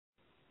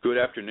Good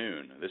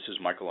afternoon. This is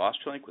Michael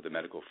Ostrolenk with the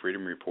Medical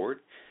Freedom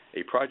Report,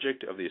 a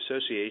project of the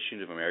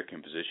Association of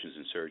American Physicians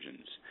and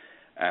Surgeons.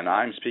 And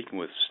I'm speaking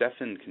with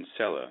Stefan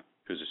Kinsella,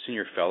 who's a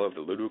senior fellow of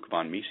the Ludwig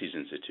von Mises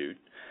Institute,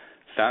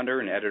 founder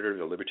and editor of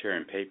the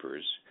Libertarian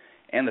Papers,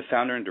 and the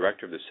founder and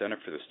director of the Center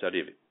for the Study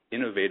of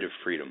Innovative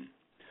Freedom.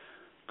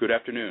 Good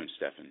afternoon,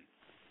 Stefan.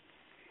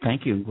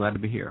 Thank you. Glad to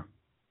be here.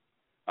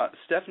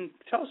 Stefan,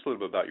 tell us a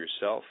little bit about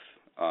yourself,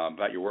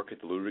 about your work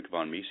at the Ludwig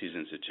von Mises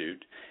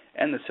Institute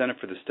and the Center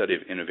for the Study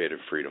of Innovative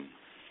Freedom.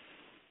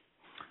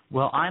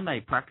 Well, I'm a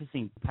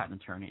practicing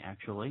patent attorney,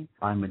 actually.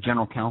 I'm a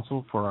general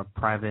counsel for a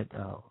private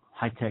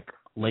high-tech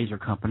laser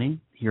company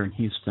here in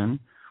Houston.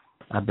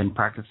 I've been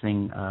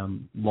practicing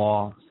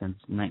law since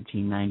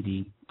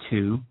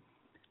 1992,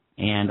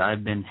 and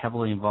I've been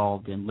heavily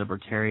involved in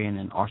libertarian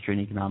and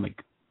Austrian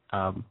economic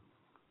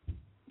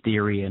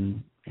theory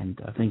and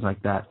things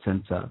like that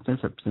since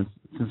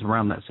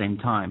around that same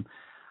time.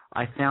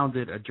 I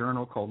founded a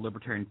journal called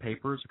Libertarian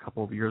Papers a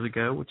couple of years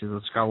ago, which is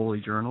a scholarly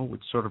journal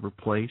which sort of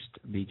replaced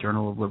the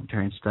Journal of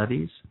Libertarian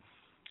Studies.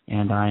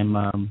 And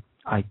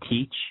I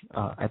teach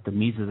at the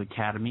Mises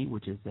Academy,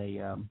 which is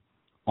a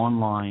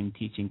online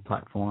teaching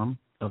platform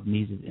of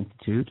Mises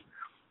Institute.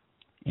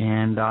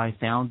 And I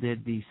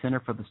founded the Center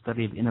for the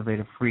Study of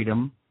Innovative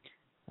Freedom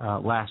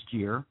last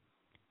year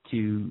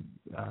to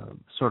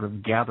sort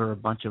of gather a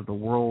bunch of the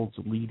world's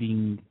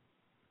leading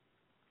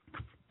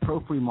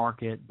pro-free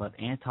market but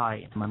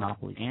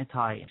anti-monopoly,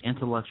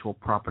 anti-intellectual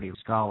property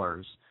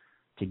scholars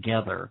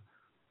together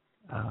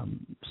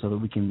so that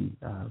we can,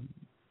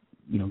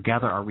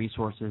 gather our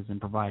resources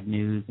and provide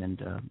news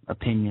and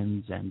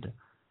opinions and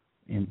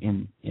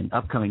in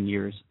upcoming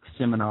years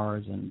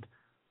seminars and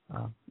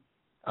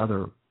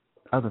other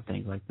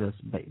things like this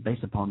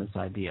based upon this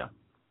idea.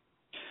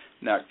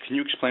 Now, can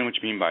you explain what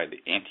you mean by the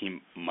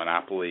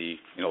anti-monopoly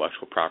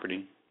intellectual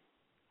property?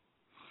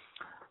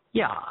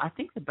 Yeah, I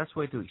think the best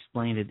way to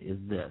explain it is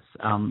this.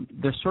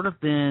 There's sort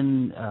of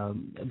been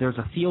there's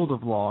a field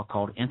of law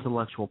called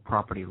intellectual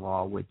property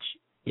law, which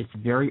is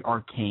very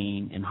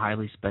arcane and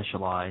highly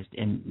specialized,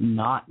 and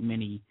not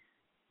many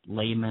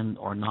laymen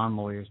or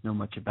non-lawyers know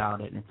much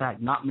about it. In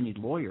fact, not many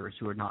lawyers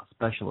who are not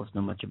specialists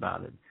know much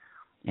about it.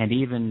 And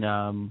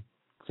even,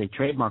 say,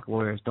 trademark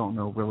lawyers don't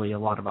know really a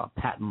lot about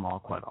patent law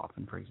quite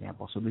often, for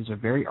example. So these are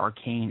very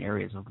arcane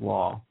areas of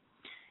law,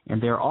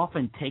 and they're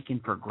often taken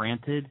for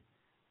granted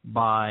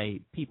by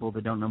people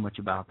that don't know much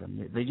about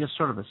them. They just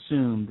sort of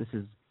assume this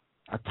is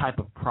a type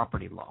of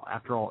property law.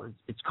 After all,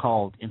 it's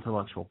called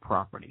intellectual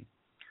property.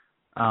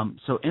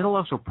 So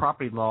intellectual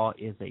property law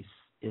is a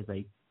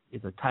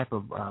type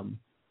of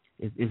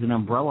is an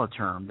umbrella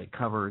term that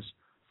covers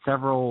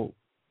several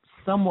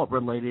somewhat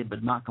related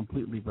but not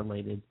completely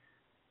related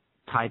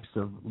types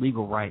of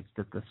legal rights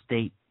that the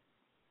state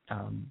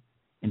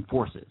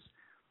enforces.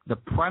 The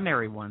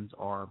primary ones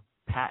are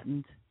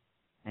patent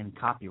and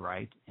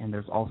copyright, and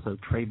there's also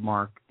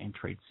trademark and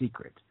trade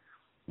secret.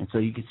 And so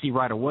you can see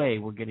right away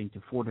we're getting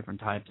to four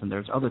different types, and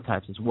there's other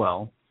types as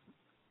well,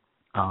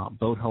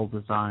 boat hull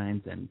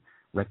designs and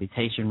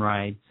reputation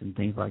rights and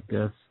things like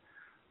this,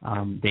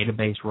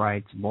 database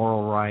rights,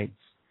 moral rights.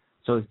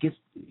 So it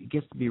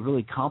gets to be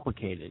really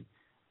complicated.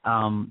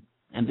 And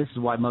this is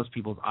why most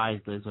people's eyes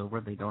glaze over.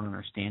 They don't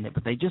understand it,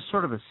 but they just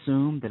sort of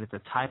assume that it's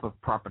a type of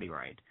property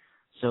right.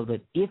 So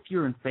that if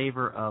you're in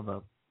favor of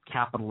a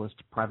capitalist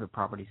private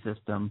property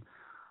system,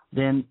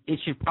 then it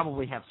should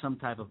probably have some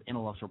type of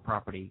intellectual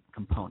property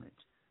component,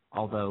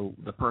 although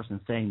the person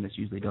saying this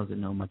usually doesn't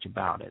know much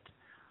about it.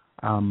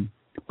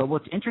 But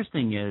what's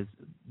interesting is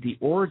the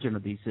origin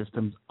of these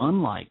systems,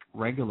 unlike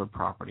regular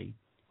property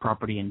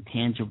in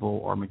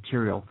tangible or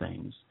material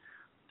things,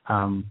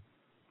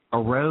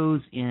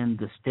 arose in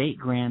the state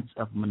grants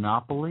of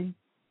monopoly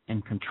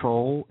and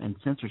control and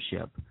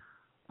censorship,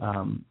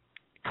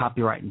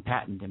 copyright and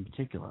patent in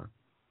particular,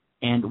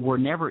 and were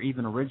never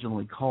even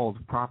originally called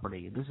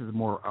property. This is a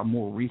more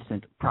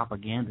recent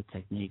propaganda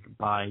technique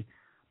by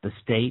the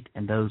state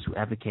and those who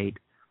advocate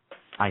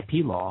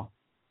IP law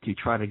to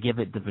try to give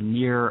it the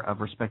veneer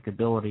of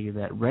respectability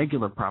that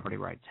regular property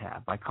rights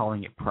have by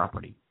calling it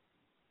property.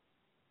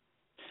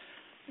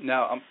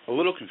 Now, I'm a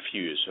little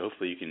confused, so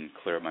hopefully you can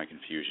clear up my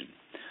confusion.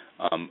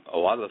 A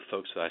lot of the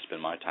folks that I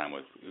spend my time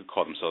with who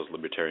call themselves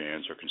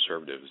libertarians or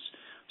conservatives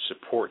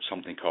support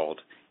something called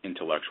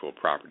intellectual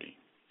property.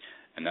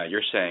 And now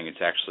you're saying it's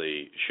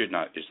actually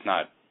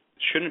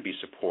shouldn't be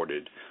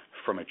supported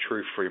from a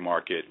true free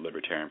market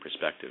libertarian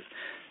perspective.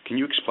 Can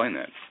you explain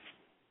that?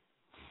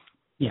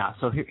 Yeah,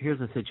 so here's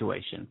the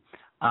situation.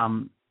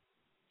 And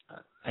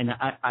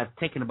I've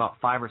taken about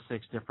 5 or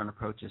 6 different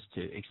approaches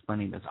to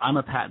explaining this. I'm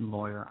a patent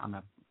lawyer.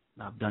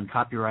 I've done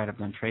copyright, I've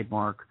done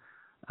trademark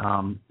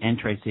and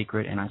trade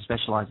secret, and I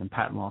specialize in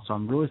patent law. So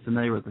I'm really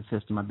familiar with the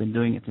system. I've been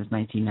doing it since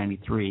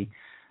 1993.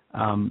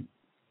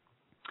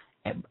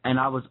 And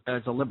I was,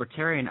 as a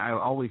libertarian, I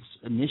always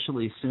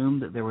initially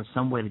assumed that there was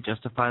some way to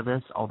justify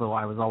this, although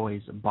I was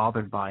always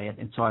bothered by it.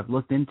 And so I've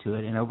looked into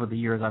it, and over the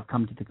years I've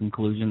come to the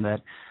conclusion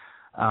that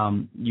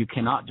you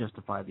cannot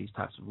justify these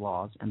types of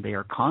laws, and they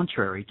are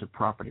contrary to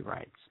property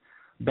rights.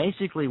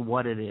 Basically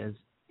what it is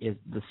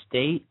the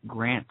state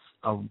grants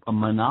a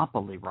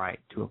monopoly right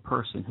to a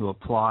person who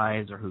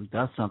applies or who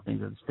does something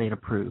that the state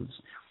approves,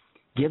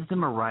 gives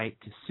them a right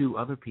to sue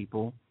other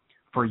people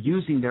for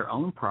using their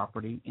own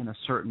property in a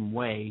certain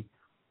way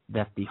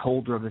that the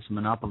holder of this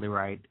monopoly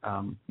right,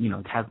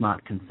 has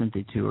not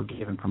consented to or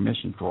given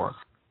permission for.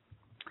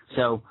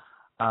 So,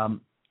 and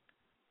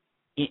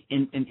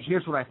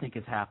here's what I think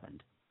has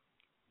happened.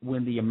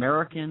 When the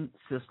American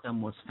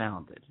system was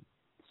founded,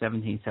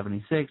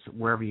 1776,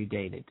 wherever you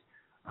date it,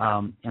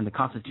 and the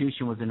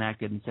Constitution was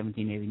enacted in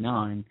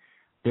 1789,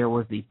 there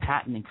was the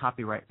patent and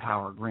copyright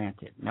power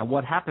granted. Now,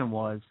 what happened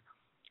was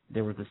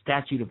there was the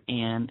Statute of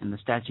Anne and the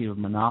Statute of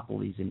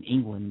Monopolies in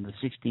England in the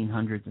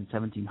 1600s and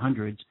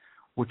 1700s,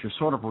 which are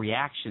sort of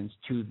reactions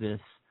to this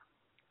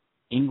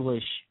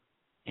English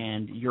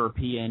and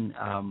European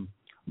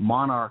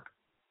monarch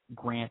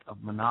grant of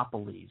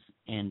monopolies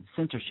and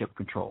censorship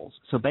controls.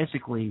 So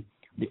basically,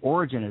 the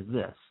origin is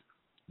this.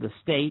 The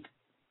state,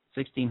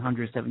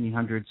 1600s,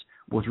 1700s,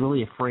 was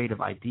really afraid of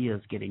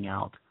ideas getting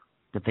out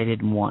that they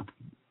didn't want,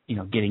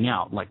 getting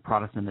out, like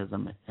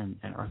Protestantism and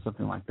or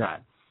something like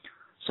that.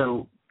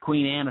 So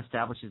Queen Anne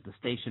establishes the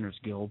Stationers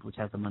Guild, which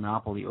has a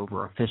monopoly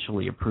over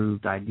officially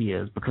approved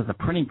ideas because the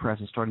printing press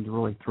is starting to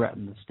really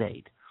threaten the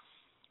state.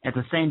 At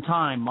the same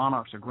time,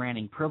 monarchs are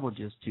granting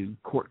privileges to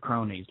court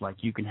cronies, like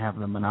you can have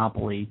the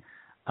monopoly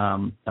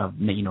of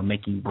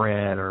making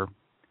bread or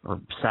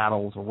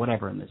saddles or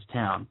whatever in this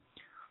town.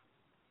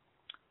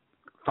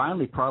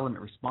 Finally,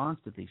 Parliament responds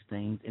to these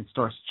things and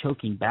starts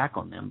choking back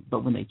on them.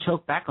 But when they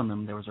choke back on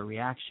them, there was a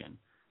reaction.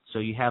 So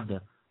you have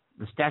the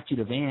Statute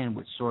of Anne,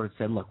 which sort of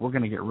said, look, we're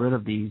going to get rid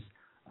of these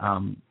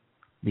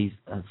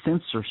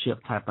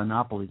censorship-type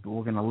monopolies, but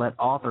we're going to let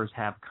authors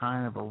have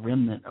kind of a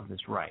remnant of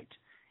this right.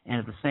 And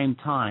at the same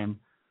time,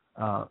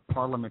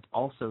 Parliament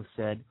also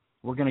said,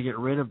 we're going to get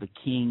rid of the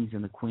king's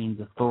and the queen's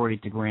authority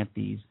to grant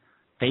these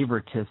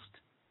favoritist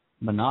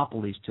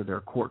monopolies to their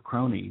court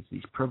cronies,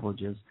 these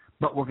privileges,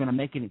 but we're going to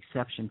make an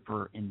exception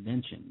for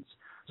inventions.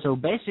 So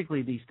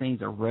basically these things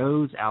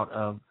arose out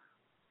of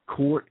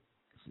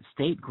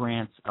state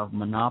grants of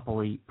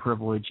monopoly,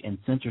 privilege, and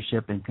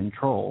censorship and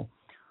control.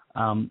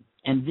 And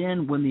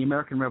then when the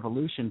American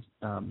Revolution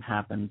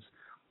happens,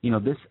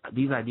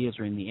 these ideas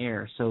are in the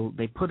air. So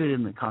they put it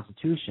in the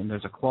Constitution.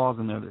 There's a clause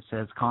in there that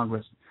says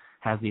Congress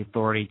has the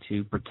authority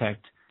to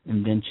protect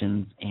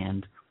inventions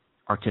and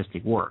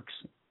artistic works.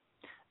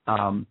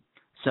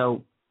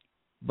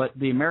 But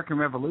the American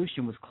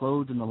Revolution was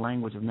clothed in the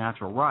language of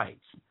natural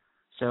rights.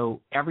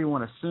 So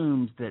everyone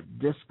assumes that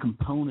this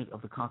component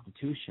of the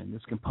Constitution,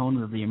 this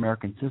component of the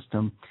American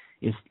system,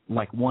 is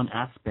like one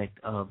aspect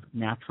of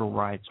natural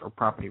rights or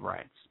property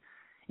rights.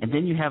 And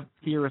then you have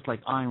theorists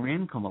like Ayn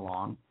Rand come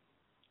along,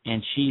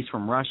 and she's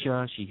from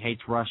Russia. She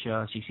hates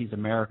Russia. She sees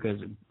America as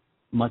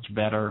much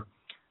better.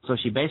 So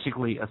she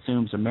basically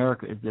assumes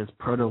America is this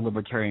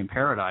proto-libertarian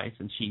paradise,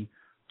 and she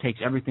takes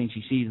everything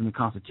she sees in the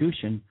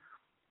Constitution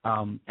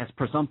as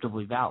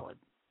presumptively valid.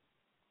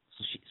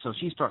 So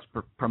she starts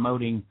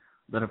promoting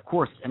that, of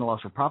course,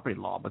 intellectual property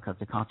law, because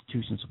the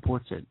Constitution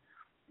supports it,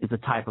 is a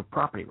type of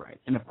property right.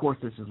 And, of course,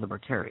 this is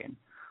libertarian.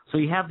 So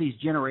you have these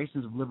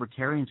generations of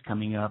libertarians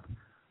coming up,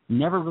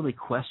 never really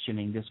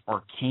questioning this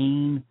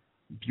arcane,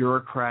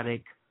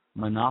 bureaucratic,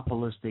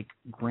 monopolistic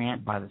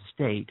grant by the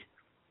state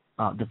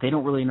that they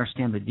don't really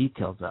understand the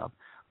details of.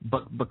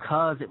 But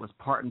because it was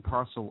part and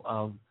parcel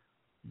of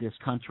this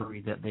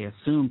country that they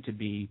assumed to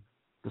be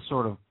the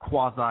sort of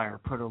quasi or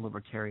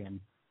proto-libertarian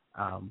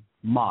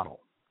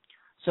model.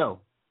 So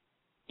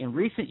in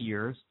recent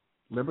years,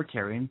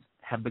 libertarians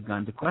have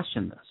begun to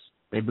question this.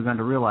 They've begun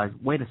to realize,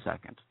 wait a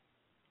second,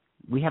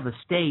 we have a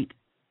state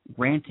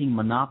granting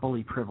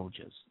monopoly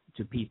privileges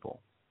to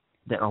people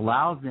that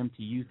allows them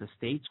to use the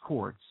state's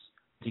courts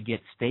to get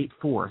state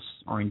force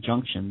or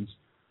injunctions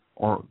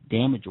or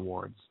damage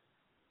awards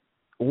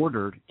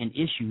ordered and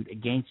issued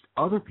against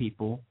other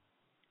people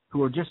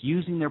who are just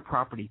using their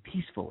property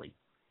peacefully,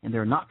 and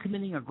they're not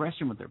committing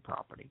aggression with their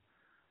property.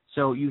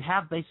 So you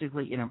have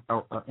basically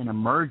an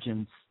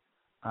emergence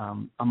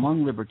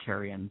among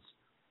libertarians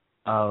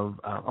of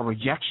a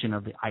rejection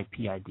of the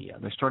IP idea.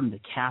 They're starting to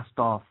cast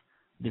off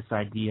this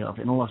idea of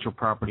intellectual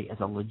property as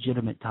a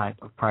legitimate type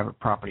of private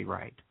property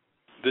right.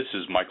 This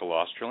is Michael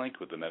Ostrolenk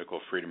with the Medical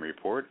Freedom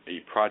Report, a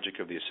project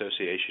of the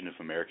Association of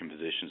American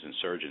Physicians and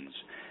Surgeons.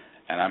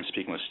 And I'm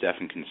speaking with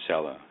Stefan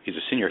Kinsella. He's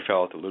a senior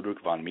fellow at the Ludwig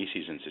von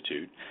Mises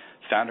Institute,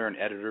 founder and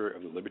editor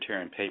of the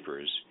Libertarian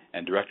Papers,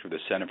 and director of the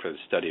Center for the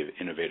Study of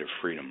Innovative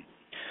Freedom.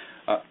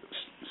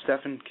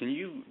 Stefan, can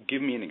you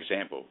give me an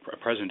example, a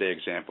present-day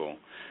example,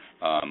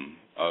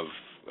 of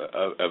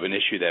an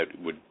issue that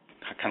would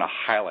kind of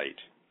highlight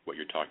what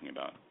you're talking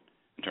about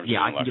in terms of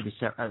I can give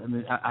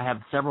you. I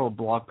have several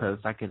blog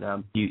posts. I could,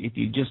 if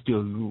you just do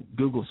a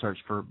Google search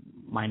for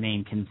my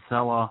name,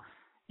 Kinsella,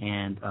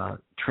 and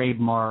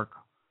trademark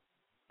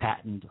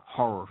patent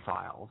horror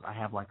files. I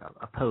have like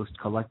a post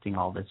collecting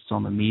all this. It's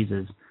on the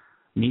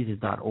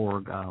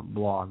Mises.org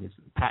blog. It's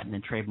patent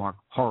and trademark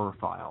horror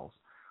files.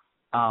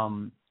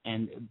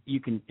 And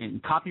you can,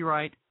 in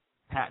copyright,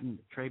 patent,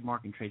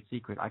 trademark, and trade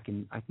secret, I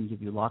can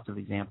give you lots of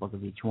examples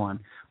of each one.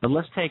 But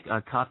let's take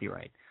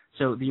copyright.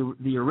 So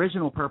the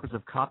original purpose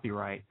of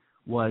copyright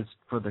was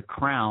for the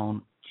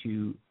Crown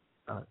to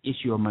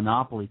issue a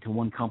monopoly to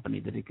one company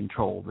that it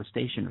controlled, the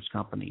stationer's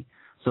company,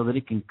 so that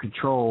it can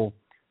control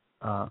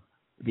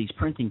these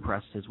printing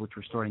presses which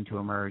were starting to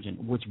emerge and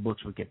which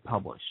books would get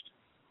published.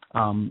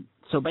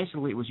 So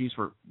basically it was used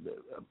for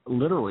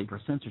literally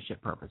for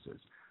censorship purposes.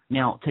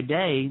 Now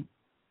today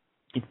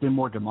it's been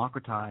more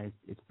democratized,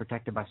 it's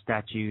protected by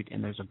statute,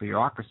 and there's a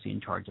bureaucracy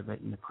in charge of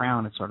it, and the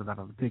Crown is sort of out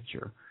of the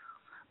picture.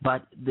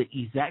 But the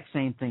exact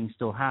same thing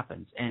still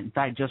happens. And in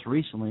fact, just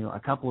recently,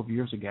 a couple of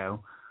years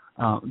ago,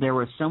 there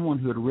was someone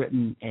who had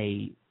written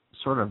a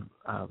sort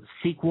of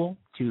sequel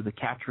to The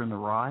Catcher in the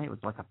Rye. It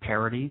was like a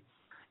parody.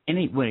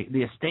 Anyway,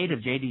 the estate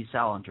of J.D.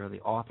 Salinger,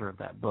 the author of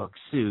that book,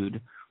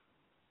 sued,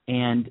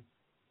 and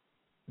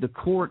the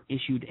court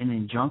issued an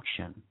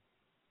injunction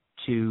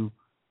to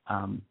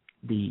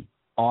the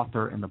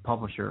author and the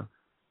publisher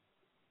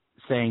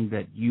saying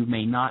that you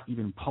may not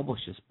even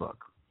publish this book.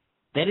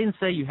 They didn't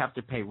say you have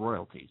to pay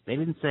royalties. They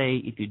didn't say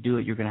if you do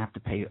it, you're going to have to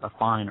pay a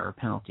fine or a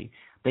penalty.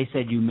 They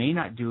said you may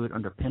not do it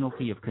under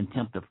penalty of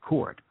contempt of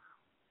court.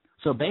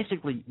 So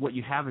basically what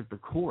you have is the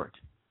court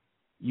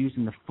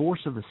using the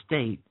force of the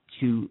state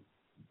to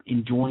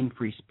enjoin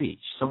free speech.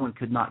 Someone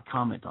could not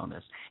comment on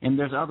this. And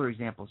there's other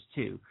examples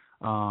too.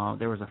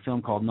 There was a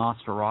film called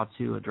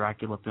Nosferatu, a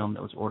Dracula film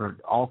that was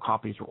ordered, all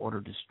copies were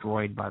ordered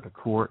destroyed by the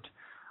court.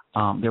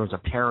 There was a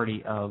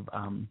parody of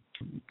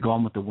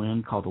Gone with the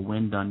Wind called The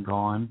Wind Done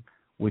Gone,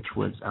 which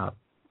was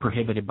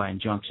prohibited by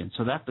injunction.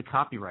 So that's the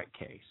copyright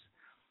case.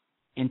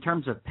 In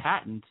terms of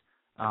patent,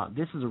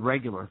 this is a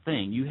regular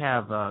thing. You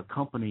have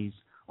companies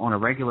on a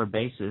regular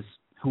basis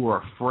who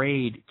are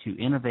afraid to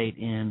innovate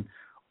in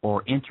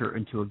or enter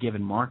into a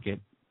given market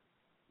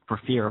for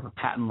fear of a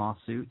patent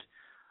lawsuit.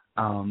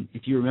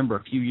 If you remember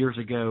a few years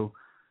ago,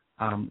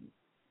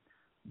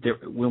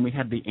 when we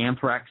had the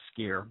anthrax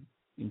scare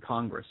in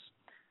Congress,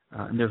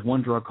 and there's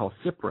one drug called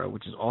Cipro,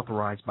 which is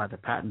authorized by the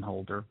patent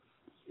holder,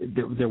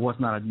 there was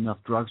not enough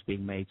drugs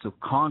being made. So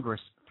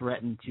Congress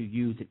threatened to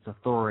use its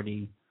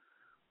authority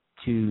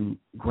to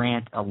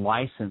grant a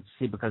license.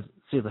 Because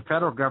the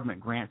federal government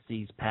grants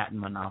these patent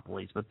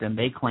monopolies, but then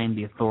they claim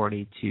the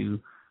authority to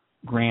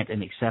grant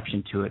an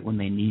exception to it when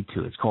they need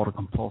to. It's called a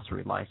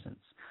compulsory license.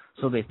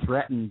 So they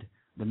threatened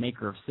the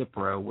maker of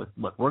Cipro with,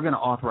 look, we're going to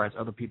authorize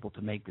other people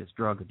to make this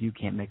drug if you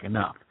can't make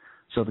enough.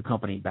 So the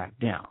company backed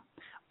down.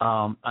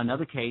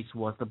 Another case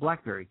was the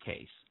BlackBerry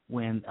case,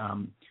 when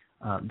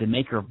the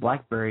maker of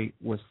BlackBerry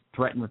was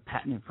threatened with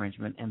patent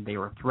infringement, and they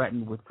were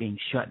threatened with being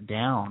shut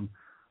down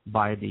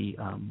by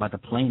the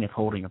plaintiff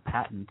holding a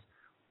patent.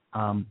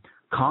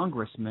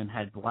 Congressmen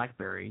had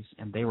BlackBerries,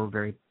 and they were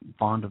very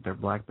fond of their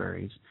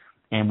BlackBerries.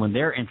 And when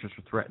their interests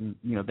were threatened,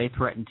 they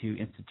threatened to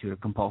institute a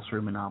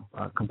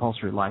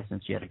compulsory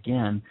license yet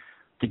again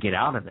to get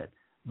out of it.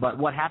 But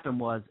what happened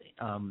was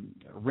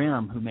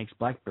RIM, who makes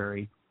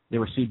BlackBerry, they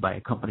were sued by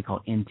a company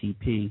called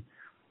NTP.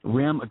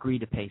 RIM agreed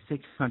to pay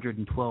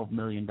 $612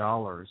 million.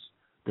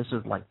 This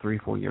was like 3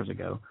 or 4 years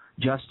ago,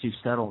 just to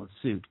settle the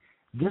suit.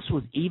 This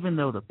was even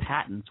though the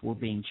patents were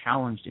being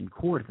challenged in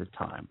court at the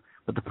time.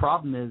 But the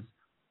problem is,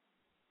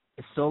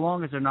 so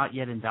long as they're not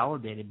yet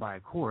invalidated by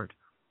a court,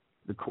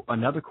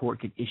 another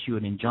court could issue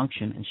an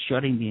injunction and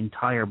shutting the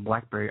entire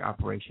BlackBerry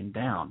operation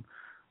down.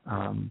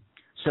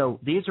 So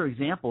these are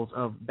examples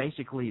of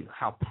basically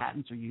how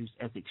patents are used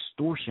as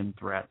extortion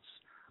threats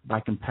by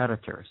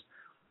competitors.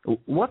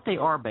 What they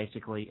are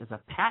basically is a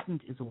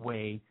patent is a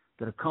way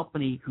that a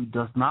company who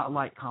does not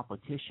like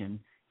competition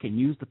can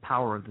use the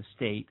power of the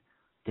state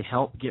to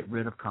help get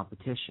rid of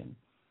competition.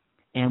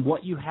 And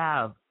what you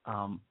have,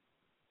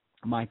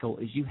 Michael,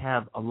 is you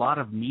have a lot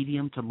of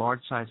medium to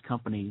large-sized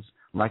companies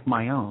like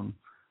my own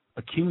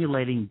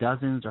accumulating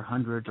dozens or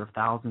hundreds or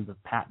thousands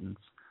of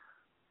patents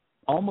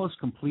almost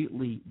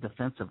completely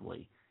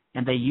defensively.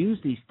 And they use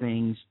these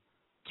things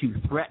to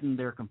threaten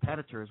their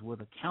competitors with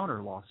a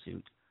counter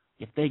lawsuit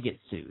if they get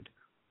sued.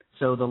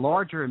 So the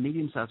larger and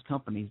medium-sized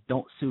companies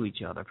don't sue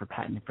each other for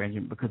patent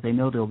infringement because they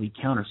know they'll be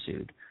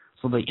countersued.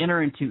 So they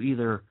enter into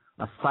either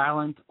a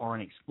silent or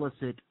an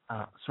explicit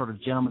sort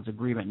of gentleman's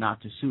agreement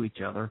not to sue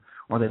each other,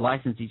 or they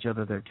license each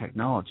other their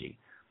technology.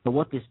 But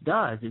what this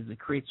does is it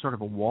creates sort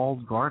of a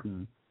walled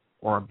garden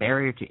or a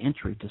barrier to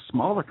entry to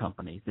smaller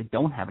companies that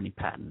don't have any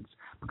patents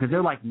because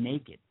they're like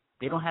naked.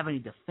 They don't have any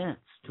defense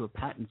to a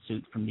patent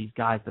suit from these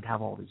guys that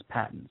have all these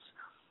patents.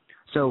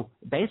 So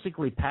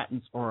basically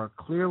patents are a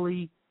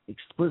clearly,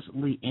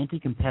 explicitly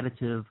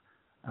anti-competitive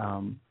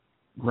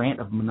grant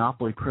of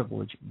monopoly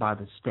privilege by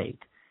the state.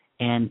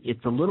 And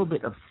it's a little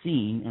bit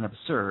obscene and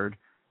absurd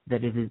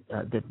that it is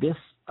that this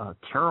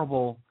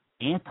terrible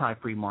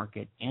anti-free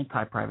market,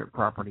 anti-private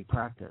property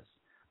practice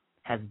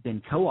has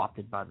been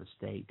co-opted by the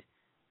state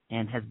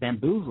and has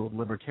bamboozled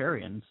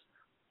libertarians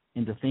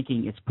into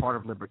thinking it's part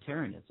of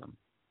libertarianism.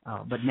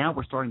 But now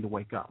we're starting to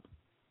wake up.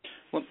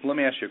 Well, let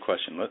me ask you a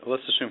question.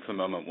 Let's assume for the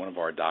moment one of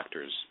our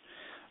doctors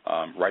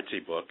writes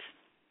a book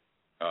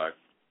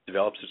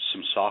develops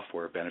some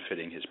software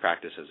benefiting his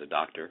practice as a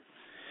doctor,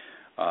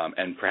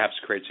 and perhaps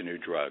creates a new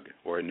drug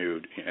or a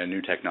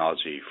new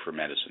technology for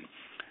medicine.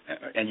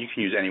 And you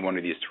can use any one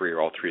of these three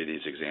or all three of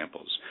these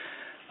examples.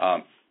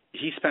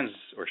 He spends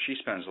or she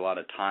spends a lot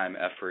of time,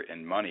 effort,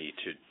 and money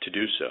to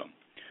do so.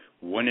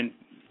 Wouldn't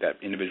that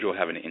individual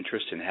have an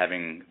interest in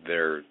having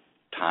their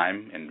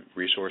time and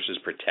resources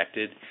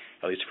protected,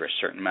 at least for a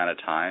certain amount of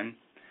time,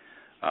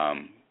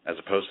 as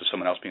opposed to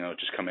someone else being able to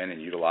just come in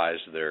and utilize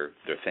their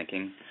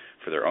thinking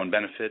for their own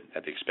benefit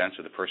at the expense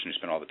of the person who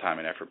spent all the time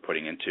and effort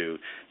putting into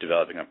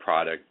developing a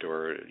product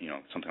or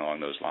something along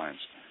those lines?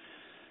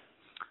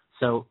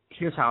 So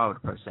here's how I would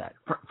approach that.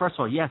 First of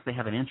all, yes, they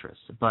have an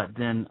interest, but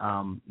then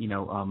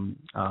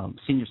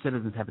senior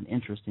citizens have an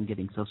interest in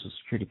getting Social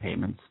Security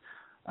payments.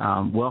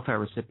 Welfare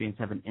recipients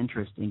have an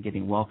interest in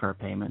getting welfare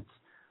payments.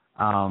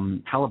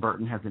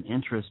 Halliburton has an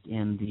interest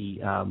in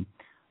the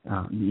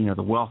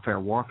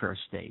welfare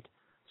state.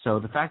 So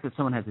the fact that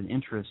someone has an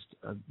interest,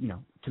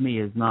 to me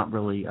is not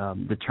really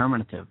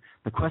determinative.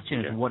 The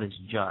question is what is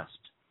just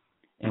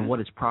and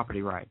what is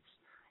property rights.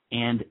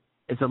 And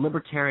as a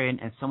libertarian,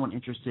 as someone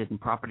interested in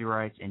property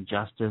rights and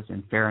justice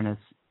and fairness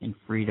and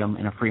freedom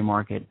in a free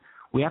market,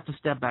 we have to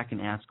step back and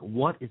ask,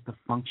 what is the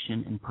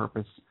function and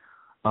purpose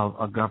of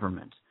a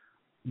government?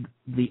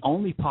 The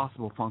only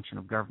possible function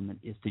of government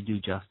is to do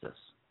justice.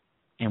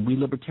 And we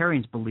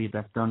libertarians believe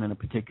that's done in a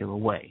particular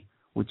way,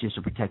 which is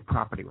to protect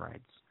property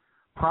rights.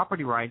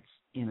 Property rights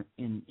in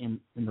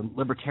the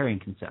libertarian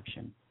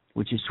conception,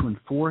 which is to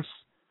enforce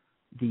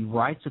the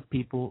rights of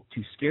people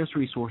to scarce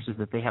resources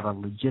that they have a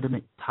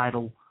legitimate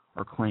title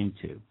or claim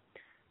to.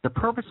 The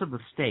purpose of the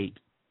state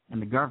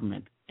and the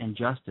government and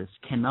justice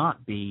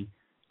cannot be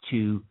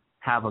to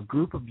have a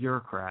group of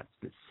bureaucrats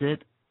that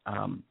sit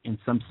in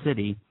some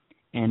city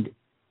and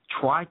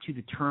try to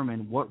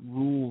determine what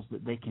rules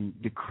that they can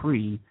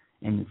decree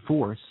and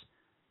enforce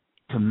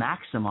to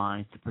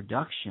maximize the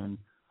production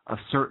of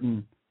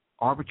certain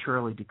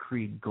arbitrarily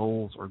decreed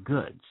goals or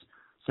goods.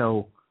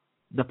 So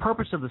the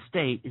purpose of the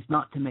state is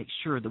not to make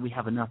sure that we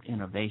have enough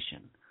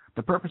innovation.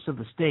 The purpose of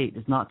the state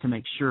is not to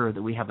make sure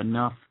that we have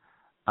enough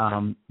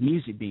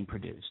music being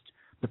produced.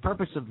 The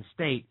purpose of the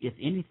state, if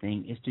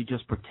anything, is to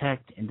just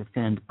protect and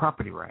defend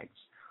property rights.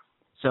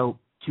 So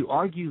to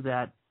argue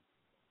that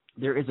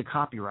there is a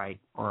copyright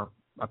or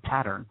a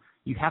pattern,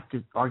 you have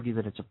to argue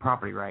that it's a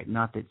property right,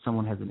 not that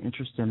someone has an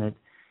interest in it,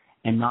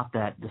 and not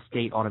that the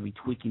state ought to be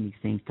tweaking these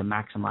things to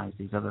maximize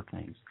these other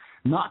things.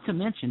 Not to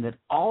mention that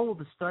all of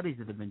the studies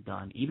that have been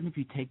done, even if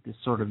you take this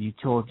sort of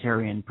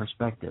utilitarian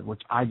perspective,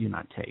 which I do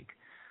not take,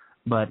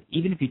 but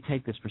even if you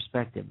take this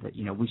perspective that,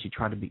 we should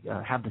try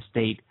to have the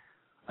state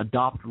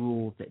adopt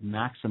rules that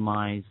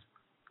maximize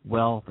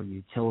wealth or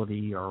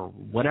utility or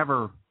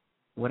whatever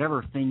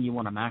thing you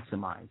want to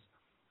maximize,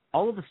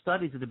 all of the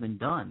studies that have been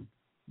done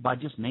by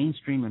just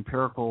mainstream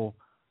empirical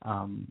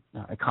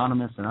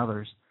economists and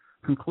others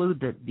conclude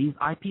that these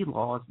IP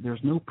laws, there's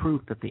no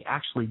proof that they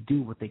actually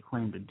do what they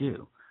claim to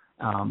do.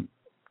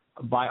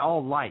 By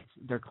all lights,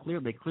 they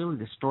clearly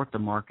distort the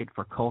market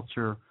for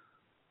culture,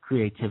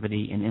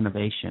 creativity, and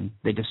innovation.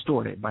 They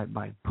distort it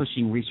by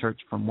pushing research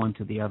from one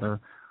to the other,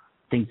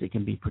 things that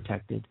can be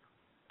protected.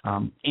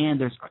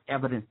 And there's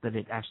evidence that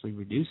it actually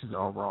reduces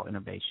overall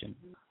innovation.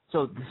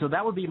 So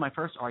that would be my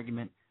first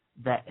argument.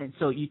 And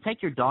so you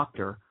take your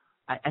doctor.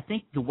 I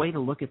think the way to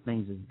look at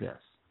things is this.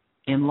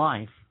 In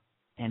life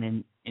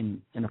and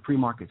in a free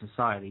market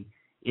society,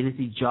 it is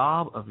the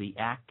job of the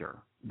actor,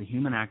 the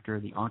human actor,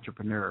 the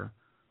entrepreneur,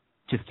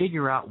 to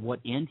figure out what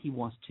end he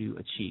wants to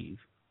achieve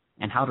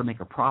and how to make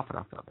a profit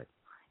off of it.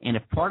 And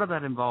if part of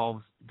that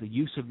involves the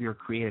use of your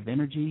creative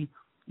energy,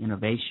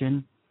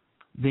 innovation,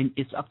 then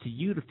it's up to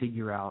you to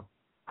figure out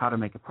how to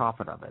make a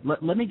profit of it.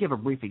 Let me give a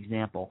brief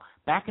example.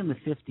 Back in the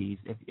 50s,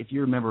 if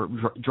you remember,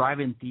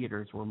 drive-in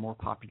theaters were more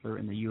popular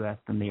in the U.S.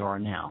 than they are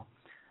now.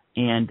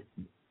 And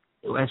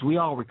as we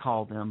all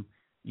recall them,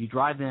 you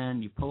drive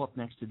in, you pull up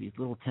next to these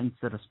little 10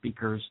 set of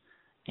speakers,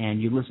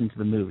 and you listen to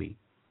the movie.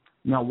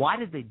 Now, why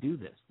did they do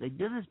this? They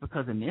did this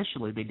because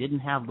initially they didn't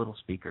have little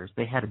speakers.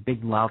 They had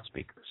big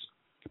loudspeakers.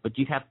 But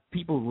you'd have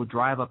people who would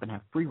drive up and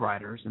have free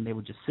riders, and they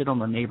would just sit on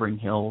the neighboring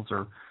hills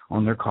or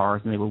on their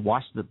cars, and they would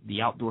watch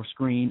the outdoor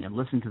screen and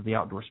listen to the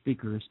outdoor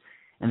speakers,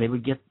 and they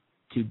would get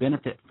to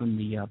benefit from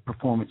the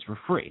performance for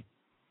free.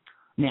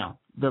 Now,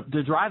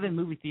 the drive-in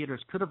movie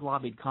theaters could have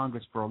lobbied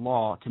Congress for a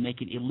law to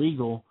make it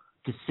illegal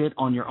to sit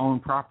on your own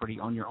property,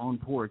 on your own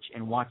porch,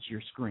 and watch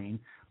your screen.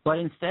 But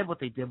instead what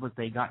they did was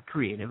they got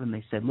creative, and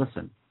they said,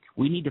 listen,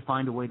 we need to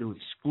find a way to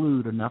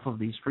exclude enough of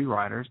these free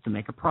riders to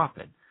make a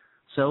profit.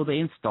 So they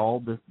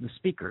installed the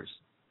speakers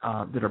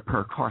that are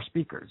per-car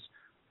speakers.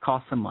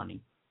 Cost some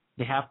money.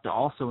 They have to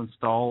also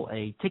install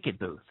a ticket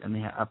booth, and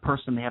they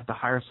have to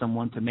hire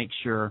someone to make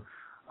sure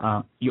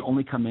you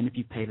only come in if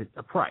you paid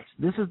a price.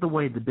 This is the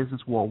way the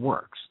business world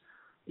works.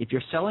 If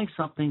you're selling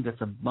something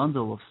that's a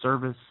bundle of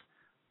service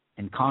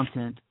and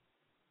content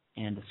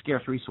and a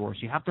scarce resource,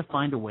 you have to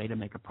find a way to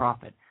make a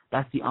profit.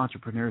 That's the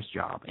entrepreneur's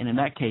job, and in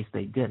that case,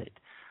 they did it.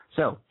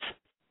 So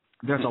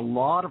There's a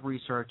lot of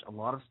research, a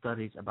lot of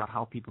studies about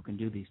how people can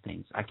do these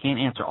things. I can't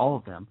answer all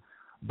of them,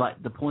 but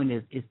the point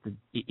is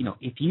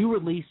if you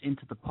release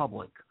into the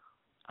public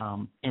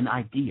an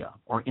idea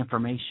or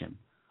information,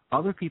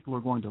 other people are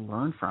going to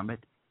learn from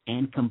it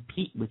and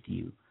compete with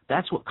you.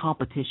 That's what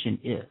competition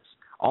is.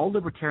 All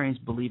libertarians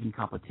believe in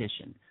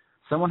competition.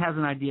 Someone has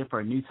an idea for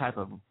a new type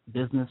of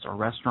business or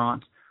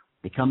restaurant.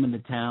 They come into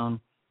town.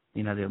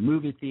 They have a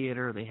movie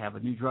theater, they have a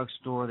new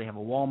drugstore, they have a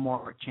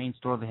Walmart chain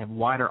store, they have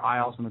wider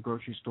aisles in the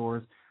grocery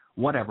stores,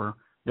 whatever.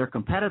 Their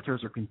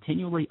competitors are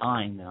continually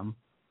eyeing them,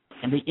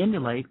 and they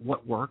emulate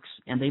what works,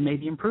 and they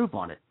maybe improve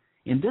on it.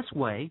 In this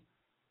way,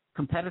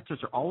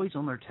 competitors are always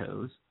on their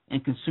toes,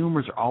 and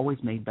consumers are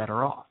always made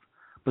better off.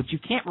 But you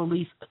can't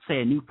release,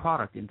 say, a new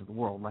product into the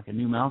world, like a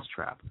new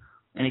mousetrap,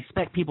 and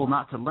expect people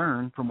not to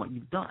learn from what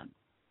you've done.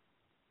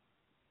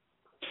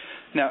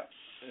 Now,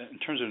 in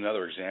terms of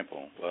another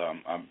example,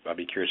 I'd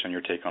be curious on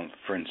your take on,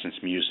 for instance,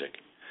 music.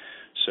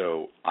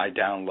 So I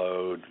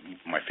download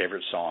my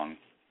favorite song,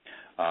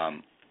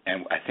 and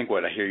I think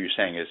what I hear you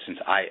saying is since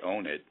I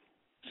own it,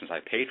 since I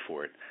paid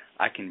for it,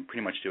 I can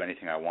pretty much do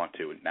anything I want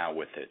to now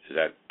with it. Is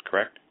that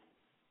correct?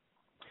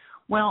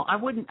 Well, I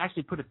wouldn't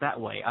actually put it that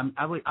way.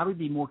 I would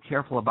be more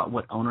careful about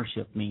what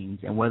ownership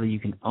means and whether you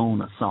can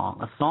own a song.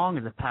 A song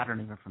is a pattern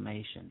of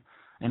information,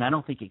 and I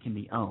don't think it can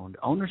be owned.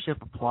 Ownership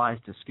applies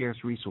to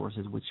scarce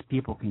resources which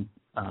people can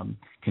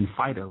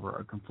fight over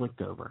or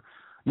conflict over.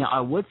 Now, I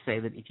would say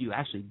that if you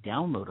actually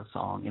download a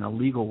song in a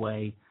legal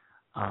way,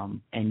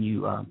 and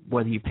you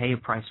whether you pay a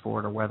price for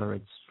it or whether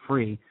it's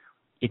free,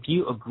 if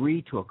you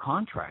agree to a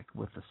contract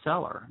with the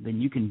seller,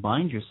 then you can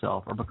bind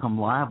yourself or become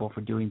liable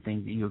for doing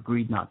things that you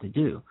agreed not to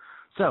do.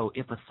 So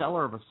if a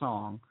seller of a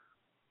song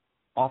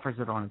offers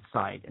it on his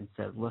site and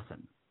says,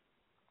 listen,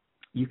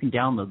 you can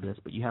download this,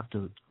 but you have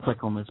to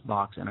click on this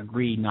box and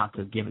agree not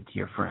to give it to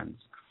your friends.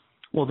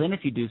 Well, then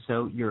if you do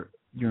so, you're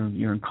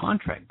in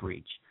contract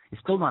breach.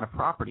 It's still not a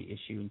property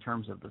issue in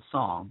terms of the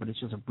song, but it's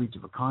just a breach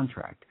of a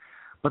contract.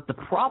 But the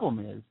problem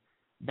is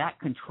that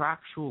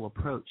contractual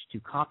approach to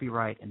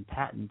copyright and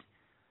patent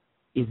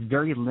is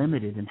very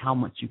limited in how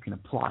much you can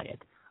apply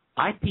it.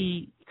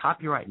 IP,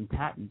 copyright, and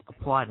patent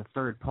apply to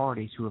third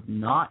parties who have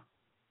not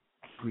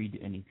agreed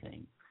to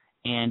anything.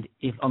 And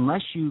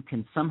unless you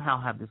can somehow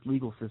have this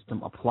legal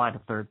system apply to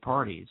third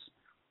parties,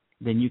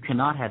 then you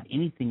cannot have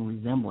anything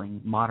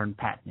resembling modern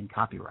patent and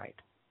copyright.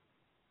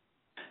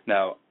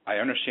 Now, I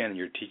understand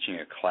you're teaching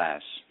a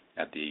class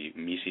at the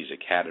Mises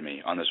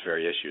Academy on this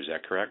very issue. Is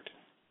that correct?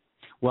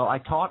 Well, I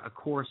taught a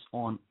course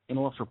on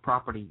intellectual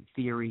property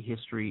theory,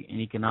 history, and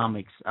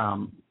economics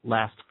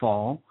last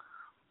fall.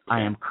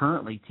 I am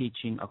currently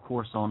teaching a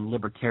course on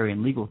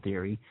libertarian legal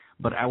theory,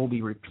 but I will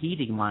be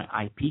repeating my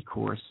IP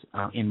course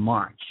in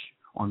March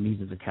on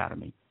Mises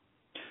Academy.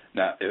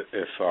 Now,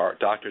 if our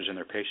doctors and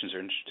their patients are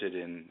interested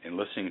in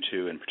listening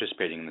to and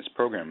participating in these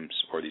programs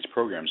or these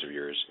programs of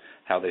yours,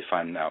 how they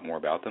find out more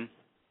about them?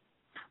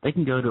 They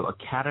can go to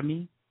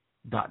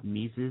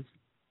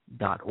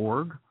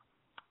academy.mises.org.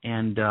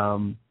 And,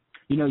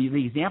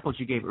 the examples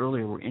you gave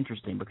earlier were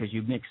interesting because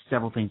you mixed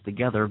several things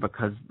together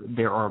because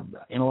there are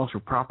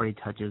intellectual property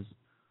touches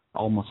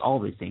almost all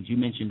of these things. You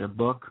mentioned a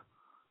book,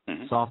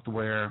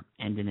 software,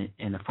 and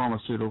a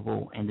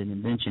pharmaceutical and an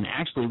invention.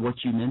 Actually,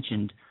 what you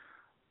mentioned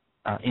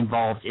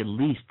involves at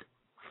least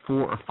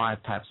 4 or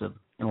 5 types of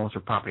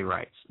intellectual property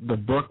rights. The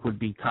book would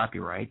be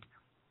copyright.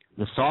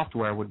 The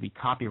software would be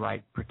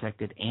copyright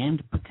protected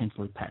and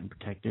potentially patent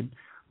protected.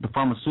 The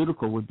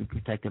pharmaceutical would be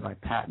protected by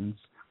patents.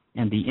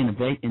 And the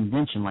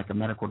invention, like a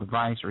medical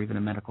device or even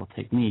a medical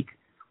technique,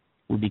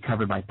 would be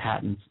covered by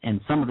patents,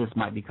 and some of this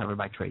might be covered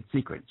by trade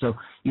secrets. So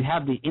you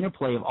have the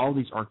interplay of all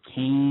these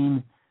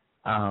arcane,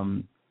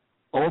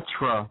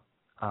 ultra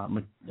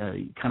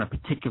kind of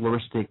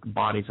particularistic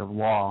bodies of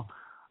law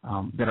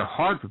that are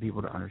hard for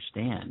people to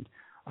understand.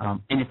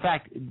 And in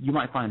fact, you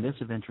might find this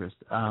of interest.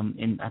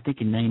 I think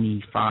in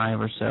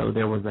 95 or so,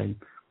 there was an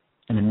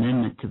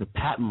amendment to the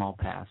patent law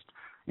passed.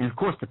 And, of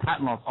course, the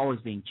patent law is always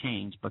being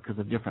changed because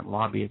of different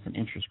lobbyists and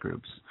interest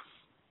groups.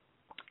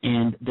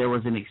 And there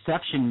was an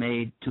exception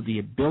made to the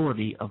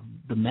ability of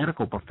the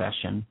medical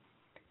profession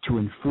to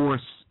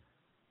enforce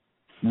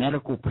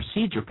medical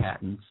procedure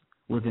patents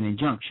with an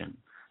injunction.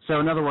 So,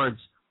 in other words,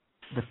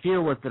 the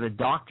fear was that a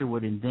doctor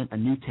would invent a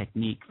new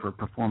technique for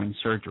performing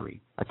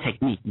surgery. A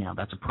technique now,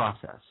 that's a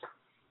process.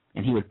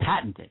 And he would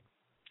patent it.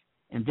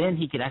 And then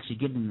he could actually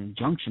get an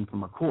injunction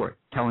from a court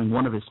telling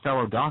one of his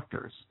fellow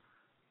doctors,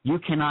 you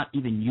cannot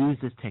even use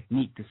this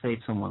technique to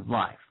save someone's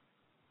life.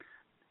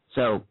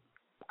 So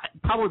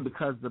probably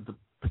because of the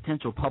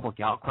potential public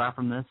outcry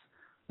from this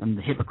and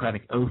the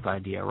Hippocratic Oath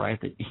idea, right,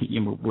 that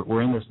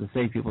we're in this to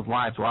save people's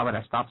lives, why would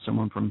I stop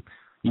someone from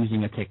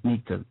using a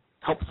technique to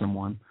help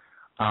someone?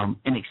 An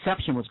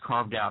exception was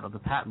carved out of the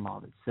patent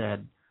law that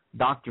said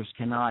doctors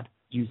cannot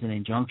use an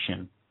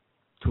injunction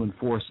to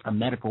enforce a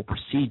medical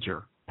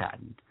procedure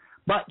patent.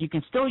 But you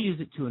can still use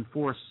it to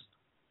enforce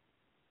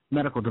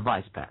medical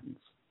device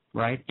patents.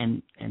 Right,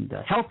 and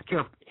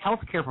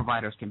healthcare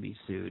providers can be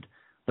sued,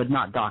 but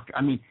not doctors.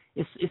 I mean,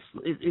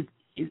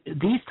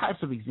 these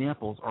types of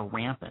examples are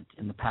rampant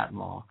in the patent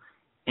law,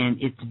 and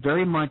it's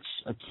very much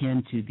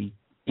akin to the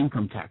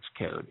income tax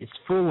code. It's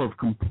full of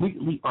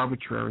completely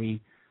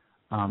arbitrary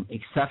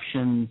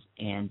exceptions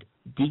and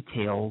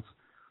details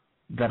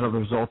that are the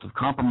result of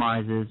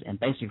compromises and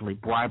basically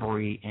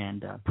bribery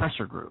and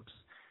pressure groups.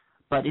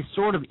 But it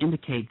sort of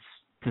indicates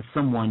to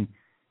someone,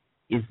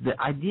 is the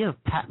idea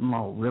of patent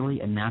law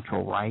really a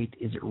natural right?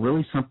 Is it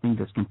really something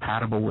that's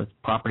compatible with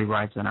property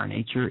rights in our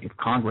nature if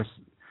Congress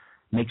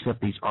makes up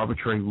these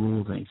arbitrary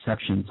rules and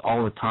exceptions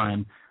all the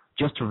time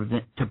just to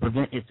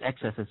prevent its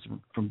excesses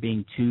from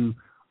being too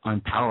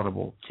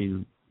unpalatable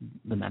to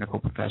the medical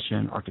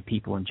profession or to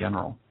people in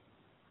general?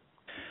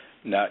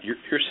 Now, your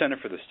Center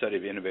for the Study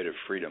of Innovative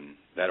Freedom,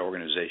 that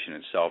organization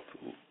itself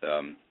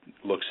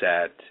looks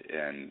at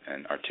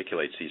and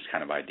articulates these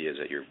kind of ideas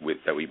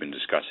that we've been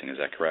discussing. Is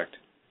that correct?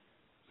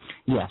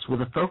 Yes,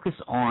 with a focus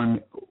on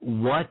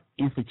what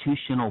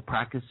institutional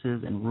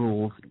practices and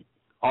rules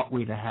ought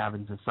we to have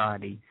in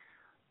society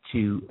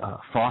to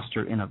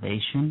foster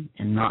innovation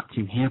and not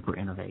to hamper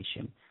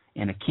innovation.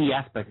 And a key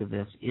aspect of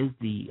this is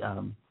the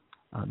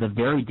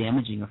very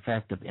damaging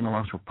effect of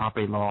intellectual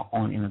property law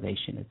on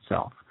innovation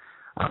itself.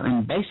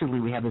 And basically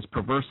we have this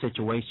perverse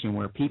situation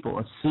where people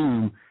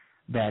assume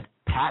that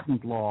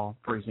patent law,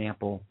 for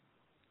example,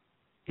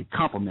 it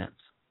complements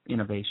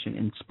innovation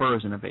and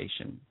spurs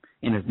innovation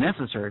and is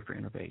necessary for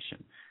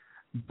innovation.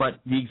 But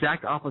the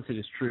exact opposite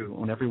is true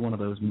on every one of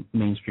those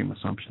mainstream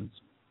assumptions.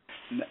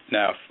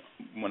 Now,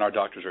 when our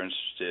doctors are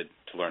interested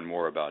to learn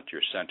more about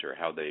your center,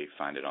 how they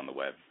find it on the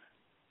web?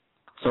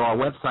 So our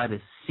website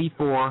is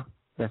C4,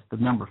 that's the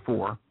number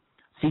 4,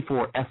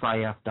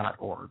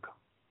 C4SIF.org.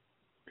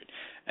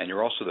 And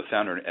you're also the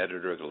founder and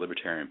editor of the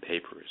Libertarian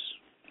Papers.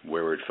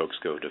 Where would folks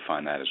go to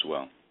find that as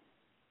well?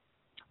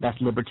 That's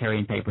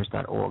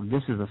libertarianpapers.org.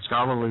 This is a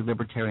scholarly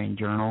libertarian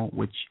journal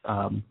which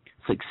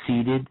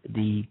succeeded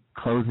the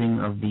closing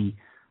of the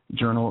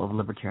Journal of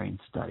Libertarian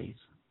Studies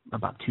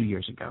about 2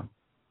 years ago.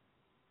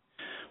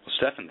 Well,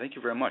 Stephan, thank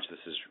you very much. This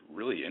is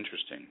really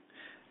interesting.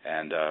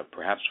 And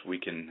perhaps we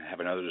can have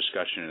another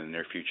discussion in the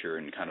near future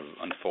and kind of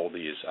unfold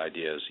these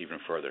ideas even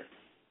further.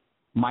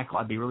 Michael,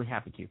 I'd be really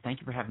happy to.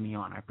 Thank you for having me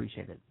on. I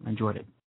appreciate it. I enjoyed it.